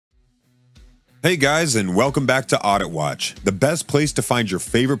Hey guys, and welcome back to Audit Watch, the best place to find your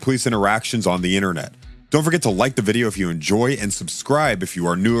favorite police interactions on the internet. Don't forget to like the video if you enjoy and subscribe if you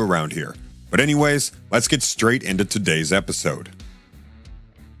are new around here. But anyways, let's get straight into today's episode.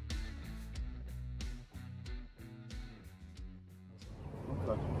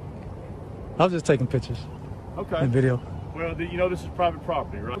 Okay. I was just taking pictures. Okay. And video. Well, you know this is private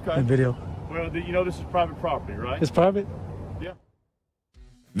property, right? Okay. And video. Well, you know this is private property, right? It's private? Yeah.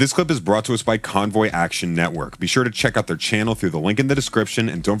 This clip is brought to us by Convoy Action Network. Be sure to check out their channel through the link in the description,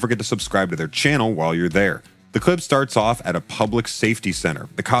 and don't forget to subscribe to their channel while you're there. The clip starts off at a public safety center.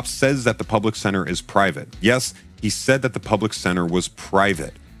 The cop says that the public center is private. Yes, he said that the public center was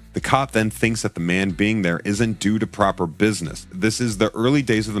private. The cop then thinks that the man being there isn't due to proper business. This is the early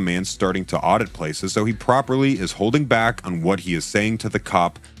days of the man starting to audit places, so he properly is holding back on what he is saying to the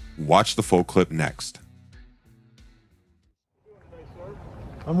cop. Watch the full clip next.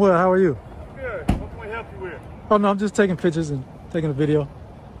 I'm well, how are you? Good. What can we help you with? Oh no, I'm just taking pictures and taking a video.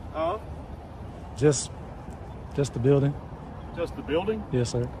 Just the building. Just the building?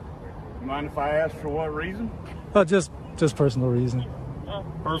 Yes, sir. You mind if I ask for what reason? Just personal reason.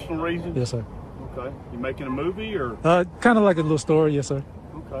 Personal reason? Yes, sir. Okay. You making a movie or? Kind of like a little story, yes, sir.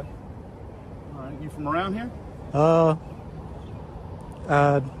 Okay. All right. You from around here?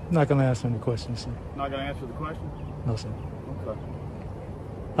 I'm not gonna answer any questions, sir. Not gonna answer the question? No, sir. Okay.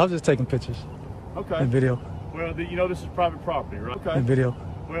 I was just taking pictures. Okay. And video. Well, you know this is private property, right? Okay. And video.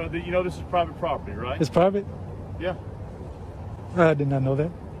 Well, you know this is private property, right? It's private? Yeah. I did not know that.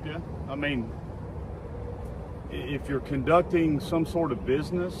 Yeah. I mean, if you're conducting some sort of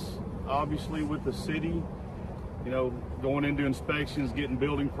business, obviously with the city, you know, going into inspections, getting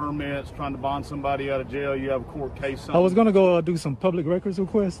building permits, trying to bond somebody out of jail, you have a court case. Something. I was gonna go do some public records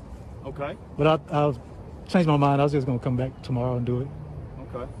requests. Okay. But I'll change my mind. I was just gonna come back tomorrow and do it.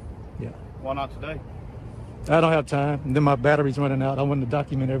 Okay. Yeah. Why not today? I don't have time. And then my battery's running out. I wanted to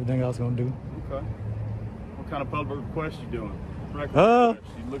document everything I was gonna do. Okay. What kind of public requests you doing? Record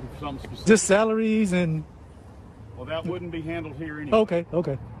requests? You looking for something specific? Just salaries and. Well, that wouldn't be handled here anyway. Okay.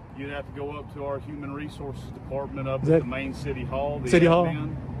 You'd have to go up to our human resources department up Is at that the main city hall. The City Hall?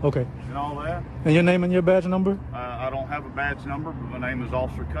 admin Okay. And all that. And your name and your badge number? I don't have a badge number, but my name is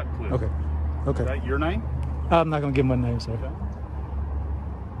Officer Cutcliffe. Okay. Is that your name? I'm not gonna give my name, sir. Okay.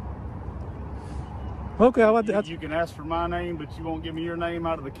 Okay. You can ask for my name, but you won't give me your name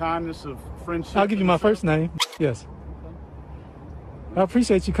out of the kindness of friendship. I'll give you my first name. Yes. Okay. I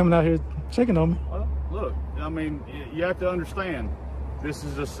appreciate you coming out here checking on me. Well, look, I mean, you have to understand, this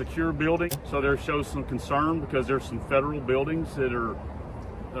is a secure building, so there shows some concern because there's some federal buildings that are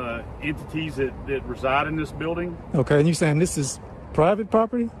entities that reside in this building. Okay, and you saying this is private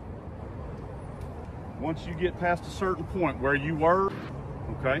property? Once you get past a certain point where you were,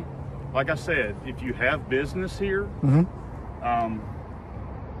 okay, like I said, if you have business here,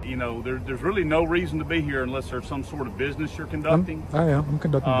 you know, there's really no reason to be here unless there's some sort of business you're conducting. I'm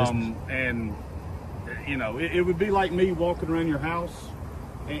conducting business. And, you know, it would be like me walking around your house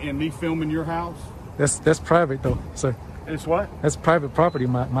and me filming your house. That's private though, sir. It's what? That's private property.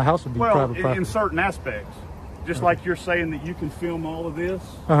 My house would be private property. In certain aspects. Just like you're saying that you can film all of this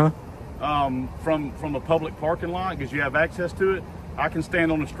from a public parking lot because you have access to it. I can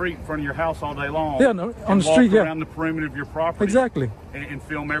stand on the street in front of your house all day long. Yeah, no, on the street, walk around the perimeter of your property. Exactly. And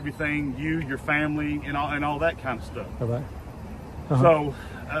film everything, you, your family, and all that kind of stuff. All right. So,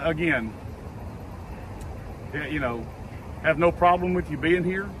 again, you know, have no problem with you being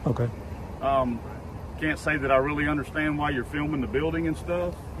here. Okay. Can't say that I really understand why you're filming the building and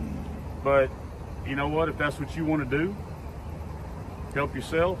stuff, but you know what? If that's what you want to do, help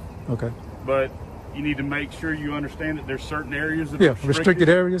yourself. Okay. But you need to make sure you understand that there's certain areas that are restricted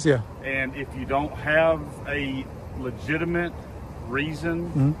areas. Yeah. And if you don't have a legitimate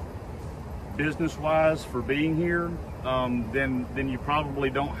reason, business-wise, for being here, then you probably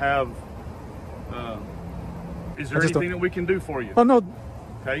don't have. Is there anything that we can do for you? Oh no.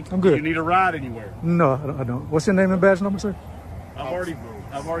 Okay. I'm good. Do you need a ride anywhere? No, I don't. What's your name and badge number, sir?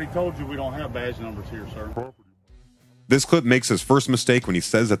 I've already told you we don't have badge numbers here, sir. This clip makes his first mistake when he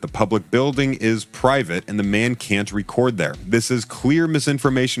says that the public building is private and the man can't record there. This is clear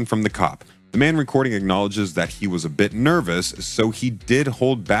misinformation from the cop. The man recording acknowledges that he was a bit nervous, so he did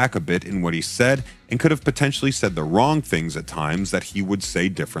hold back a bit in what he said and could have potentially said the wrong things at times that he would say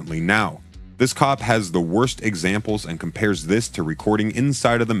differently now. This cop has the worst examples and compares this to recording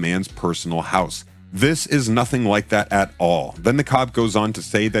inside of the man's personal house. This is nothing like that at all. Then the cop goes on to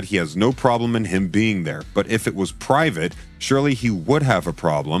say that he has no problem in him being there, but if it was private, surely he would have a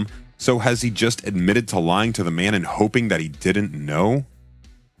problem. So has he just admitted to lying to the man and hoping that he didn't know?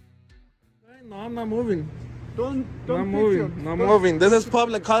 I'm not moving. Don't Not moving. Not moving. This is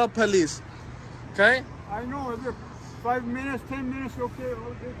public. Call the police. Okay? I know. 5 minutes, 10 minutes, okay.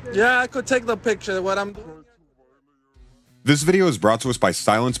 Yeah, I could take the picture of what I'm doing. This video is brought to us by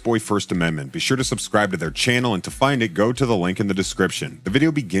Silence Boy First Amendment. Be sure to subscribe to their channel, and to find it, go to the link in the description. The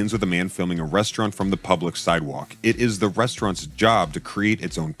video begins with a man filming a restaurant from the public sidewalk. It is the restaurant's job to create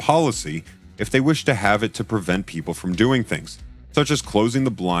its own policy if they wish to have it to prevent people from doing things, such as closing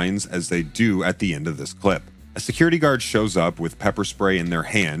the blinds as they do at the end of this clip. A security guard shows up with pepper spray in their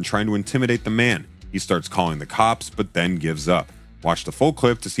hand, trying to intimidate the man. He starts calling the cops, but then gives up. Watch the full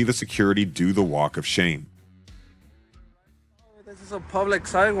clip to see the security do the walk of shame. This is a public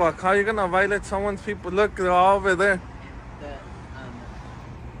sidewalk. How are you gonna violate someone's people? Look, they're all over there.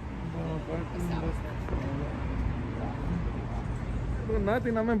 Do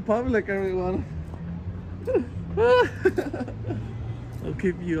nothing. I'm in public, everyone. I'll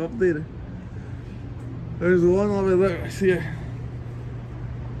keep you updated. There's one over there. I see it.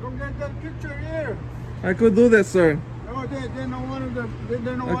 Don't get that picture here. I could do this, sir. No, they don't want to.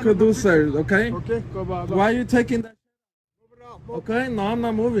 I could do, sir. Okay. Okay, go by. Why are you taking that? Okay, no, I'm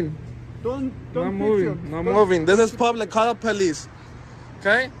not moving. Don't Not moving. Not moving. This is public. Call the police.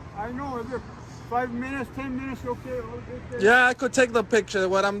 Okay? I know. 5 minutes, 10 minutes, okay. Yeah, I could take the picture.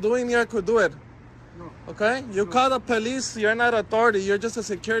 What I'm doing here, I could do it. No. Okay? You call the police. You're not authority. You're just a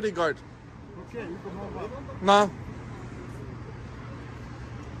security guard. Okay, you can move up. No.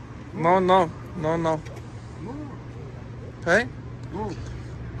 No, no. No, no. Move. Okay? Move.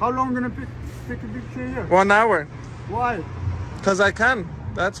 How long gonna take a picture here? 1 hour. Why? Because I can.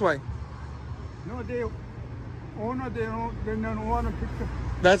 That's why. No, they don't want a picture.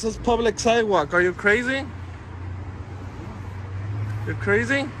 That's a public sidewalk. Are you crazy? You're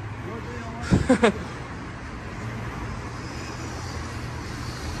crazy? No, they don't want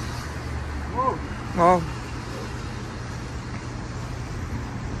Whoa. No.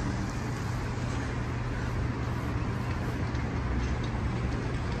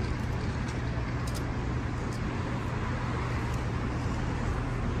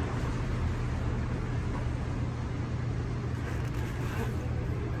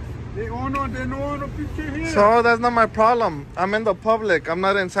 They don't want a picture here. So that's not my problem. I'm in the public. I'm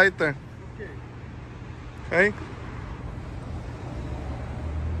not inside there. Okay. Okay?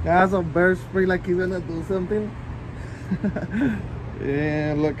 That's a bear spray like he's gonna do something.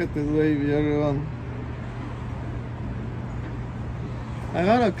 Yeah, look at this baby, everyone. I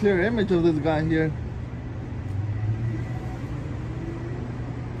got a clear image of this guy here.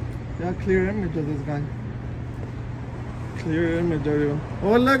 Got a clear image of this guy. Clear image, everyone.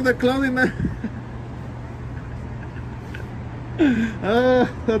 Oh, look, they're closing that.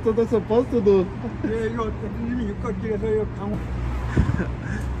 That's what they're supposed to do.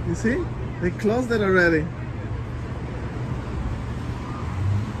 You see? They closed it already.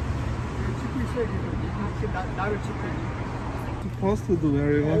 Supposed to do,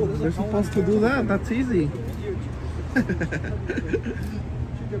 everyone. They're supposed to do that. That's easy.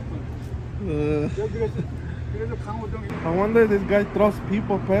 I wonder if this guy throws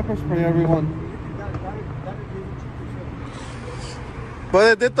people pepper spray, everyone.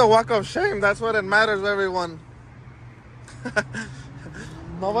 But it did the walk of shame. That's what it matters, everyone.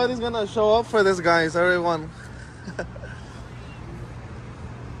 Nobody's gonna show up for this, guys, everyone.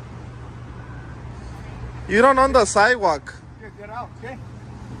 You don't own the sidewalk. Get out, okay?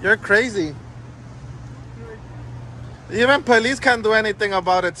 You're crazy. Even police can't do anything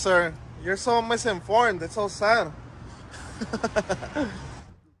about it, sir. You're so misinformed. It's so sad.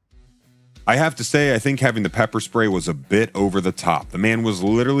 I have to say, I think having the pepper spray was a bit over the top. The man was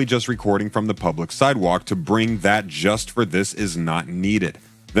literally just recording from the public sidewalk. To bring that just for this is not needed.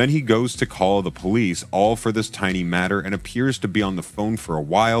 Then he goes to call the police, all for this tiny matter, and appears to be on the phone for a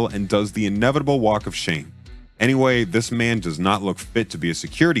while and does the inevitable walk of shame. Anyway, this man does not look fit to be a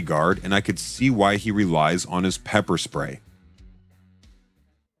security guard, and I could see why he relies on his pepper spray.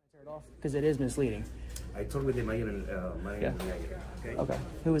 Because it is misleading. I talked with the manager, Yeah. okay? Okay.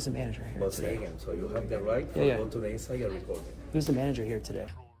 Who is the manager here Boss today? Hagan, so you have the right to Yeah. go to the inside and record it. Who's the manager here today?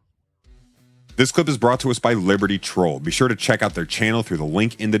 This clip is brought to us by Liberty Troll. Be sure to check out their channel through the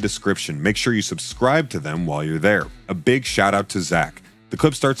link in the description. Make sure you subscribe to them while you're there. A big shout out to Zach. The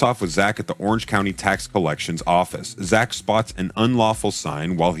clip starts off with Zach at the Orange County Tax Collections office. Zach spots an unlawful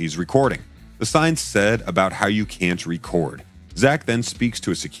sign while he's recording. The sign said about how you can't record. Zach then speaks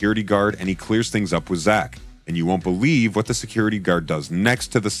to a security guard and he clears things up with Zach. And you won't believe what the security guard does next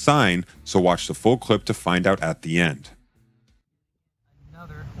to the sign, so watch the full clip to find out at the end.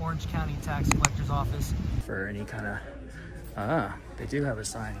 Another Orange County Tax Collector's Office. For any kind of... they do have a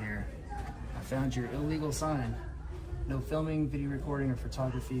sign here. I found your illegal sign. No filming, video recording, or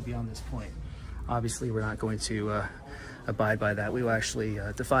photography beyond this point. Obviously, we're not going to abide by that. We will actually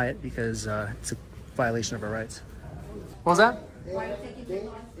defy it because it's a violation of our rights. What was that?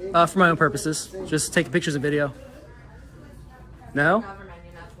 For my own purposes. Just taking pictures and video. No?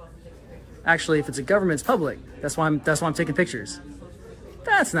 Actually, if it's a government, it's public. That's why I'm taking pictures.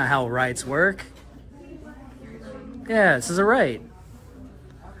 That's not how rights work. Yeah, this is a right.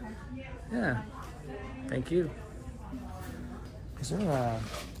 Yeah. Thank you. Is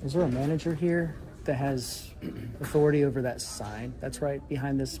there a manager here that has authority over that sign that's right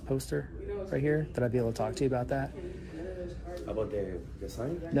behind this poster right here? That I'd be able to talk to you about that? About the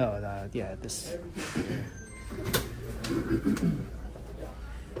sign? No, yeah, this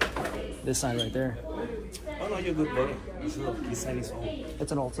this sign right there. Oh no, you're good, buddy. This sign is old.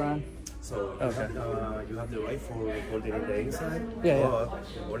 It's an old sign. So Okay. you have the right for recording in the inside. Yeah, yeah. But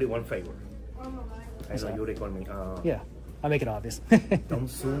only one favor. I know you record me. Yeah, I'll make it obvious. Don't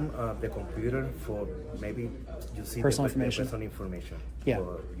zoom the computer for maybe you see Personal the information. personal information. Yeah.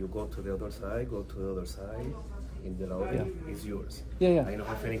 So you go to the other side, in the lobby, it's yours. Yeah. I don't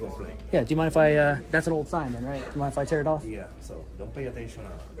have any complaint. Yeah, do you mind if I, that's an old sign then, right? Do you mind if I tear it off? Yeah, so don't pay attention.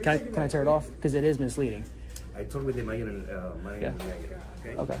 Can I tear it off? Because it is misleading. I talked with the manager, Yeah.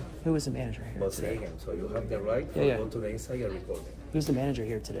 okay? Okay. Who is the manager here But today? again, so you have the right to Yeah. go to the inside and record it. Who's the manager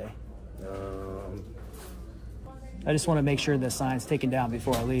here today? Um, I just want to make sure the sign's taken down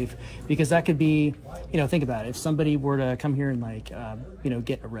before I leave, because that could be, think about it. If somebody were to come here and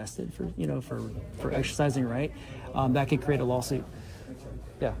get arrested for exercising right, that could create a lawsuit.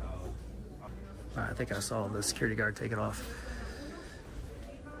 Yeah. I think I saw the security guard take it off.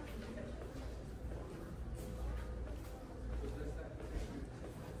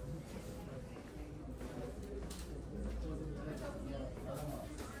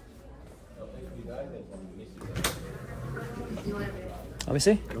 Let me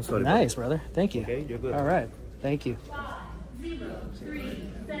see. I'm sorry, Nice, brother. Thank you. Okay, you're good. All right. Thank you.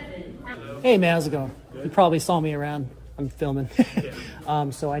 Hey, man, how's it going? You probably saw me around. I'm filming.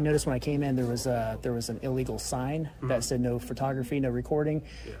 So I noticed when I came in, there was an illegal sign that said no photography, no recording.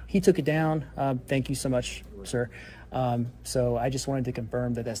 Yeah. He took it down. Thank you so much, sir. So I just wanted to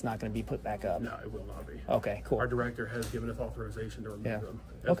confirm that that's not going to be put back up. No, it will not be. Okay, cool. Our director has given us authorization to remove Yeah. them,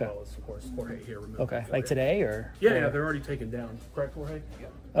 as Okay. well as, of course, Jorge here removed Okay, them. like today or? Yeah, they're already taken down. Correct, Jorge? Yeah.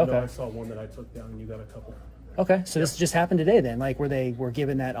 Okay. No, I saw one that I took down, and you got a couple. Okay, so this just happened today then? Like, were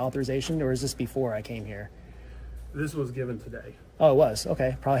given that authorization, or is this before I came here? This was given today. Oh, it was.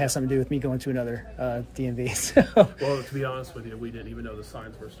 Okay, probably has something to do with me going to another DMV. So. Well, to be honest with you, we didn't even know the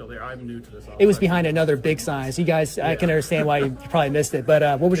signs were still there. I'm new to this office. It was behind another big sign. So you guys, I can understand why you probably missed it.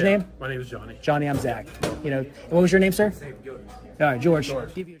 But what was your name? My name is Johnny. Johnny, I'm Zach. What was your name, sir? All right, George.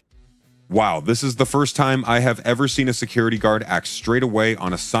 Wow, this is the first time I have ever seen a security guard act straight away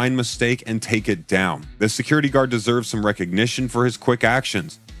on a sign mistake and take it down. This security guard deserves some recognition for his quick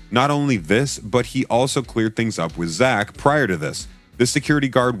actions. Not only this, but he also cleared things up with Zach prior to this. This security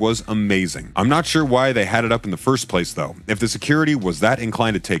guard was amazing. I'm not sure why they had it up in the first place though. If the security was that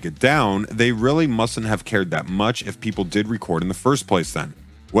inclined to take it down, they really mustn't have cared that much if people did record in the first place then.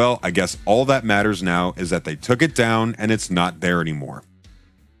 Well, I guess all that matters now is that they took it down and it's not there anymore.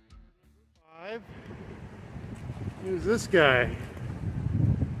 Who's this guy?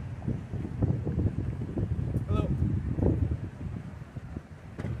 Hello.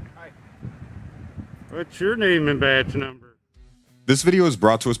 Hi. What's your name and badge number? This video is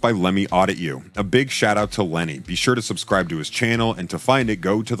brought to us by Audit. A big shout out to Lenny. Be sure to subscribe to his channel, and to find it,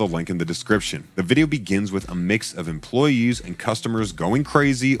 go to the link in the description. The video begins with a mix of employees and customers going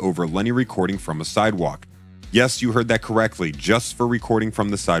crazy over Lenny recording from a sidewalk. Yes, you heard that correctly, just for recording from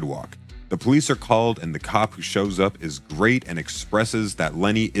the sidewalk. The police are called, and the cop who shows up is great and expresses that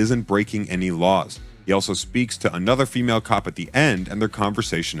Lenny isn't breaking any laws. He also speaks to another female cop at the end, and their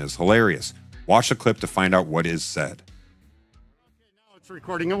conversation is hilarious. Watch the clip to find out what is said. Now it's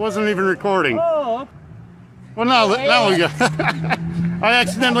recording. It wasn't even recording. Oh. Well, now we go. I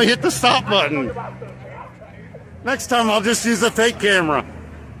accidentally hit the stop button. Next time I'll just use a fake camera.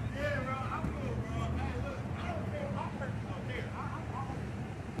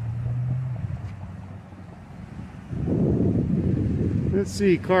 Let's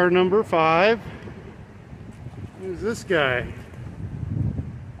see, car number 5. Who's this guy?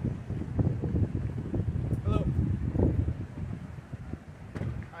 Hello.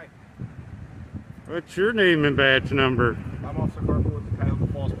 Hi. What's your name and badge number? I'm Officer Carper with the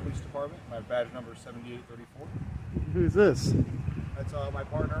Cuyahoga Falls Police Department. My badge number is 7834. Who's this? That's my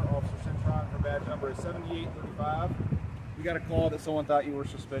partner, Officer Centron. Her badge number is 7835. You got a call that someone thought you were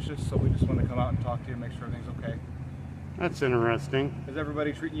suspicious, so we just wanted to come out and talk to you and make sure everything's okay. That's interesting. Is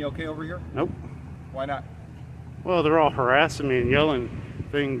everybody treating you okay over here? Nope. Why not? Well, they're all harassing me and yelling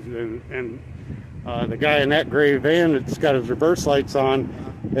things, and the guy in that gray van that's got his reverse lights on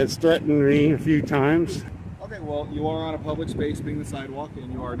has threatened me a few times. Okay, well, you are on a public space, being the sidewalk,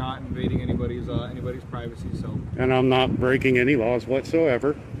 and you are not invading anybody's privacy, so. And I'm not breaking any laws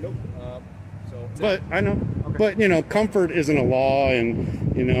whatsoever. Nope. But I know. Okay. But you know, comfort isn't a law,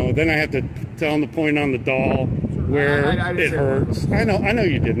 and you know, then I have to tell them to point on the doll where it hurts. I know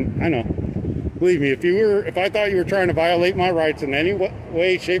you didn't. I know. Believe me, if I thought you were trying to violate my rights in any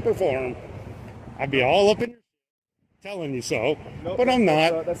way, shape, or form, I'd be all up in your telling you so. Nope, but I'm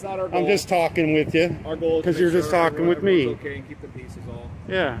not. That's not our goal. I'm just talking with you. Our goal is because you're just talking with me. Okay, and keep the peace is all.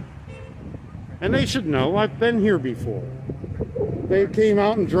 Yeah. And they should know. I've been here before. They came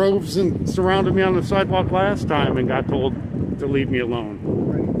out in droves and surrounded me on the sidewalk last time and got told to leave me alone.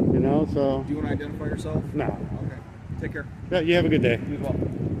 Right. You know, so. Do you want to identify yourself? No. Okay. Take care. Yeah, you have a good day. You as well.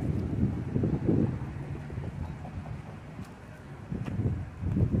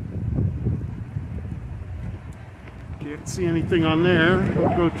 Can't see anything on there.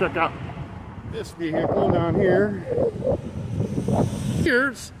 We'll go check out this vehicle down here.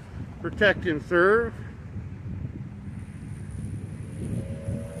 Here's Protect and Serve.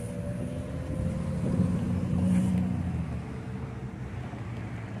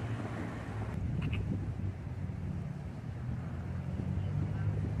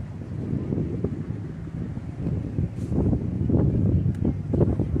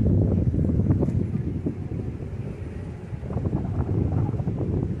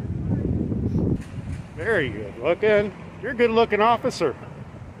 Very good looking. You're a good looking officer.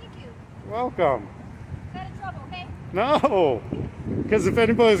 Thank you. Welcome. Got in trouble, okay? No, because if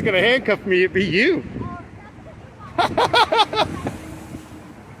anybody's going to handcuff me, it'd be you.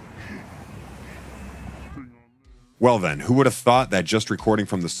 Well then, who would have thought that just recording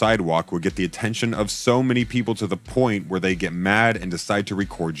from the sidewalk would get the attention of so many people to the point where they get mad and decide to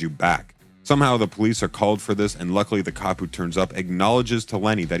record you back? Somehow the police are called for this, and luckily the cop who turns up acknowledges to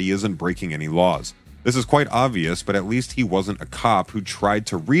Lenny that he isn't breaking any laws. This is quite obvious, but at least he wasn't a cop who tried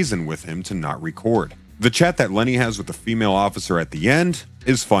to reason with him to not record. The chat that Lenny has with the female officer at the end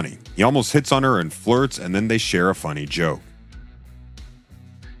is funny. He almost hits on her and flirts, and then they share a funny joke.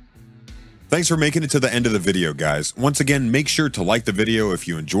 Thanks for making it to the end of the video, guys. Once again, make sure to like the video if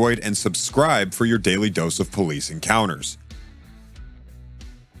you enjoyed and subscribe for your daily dose of police encounters.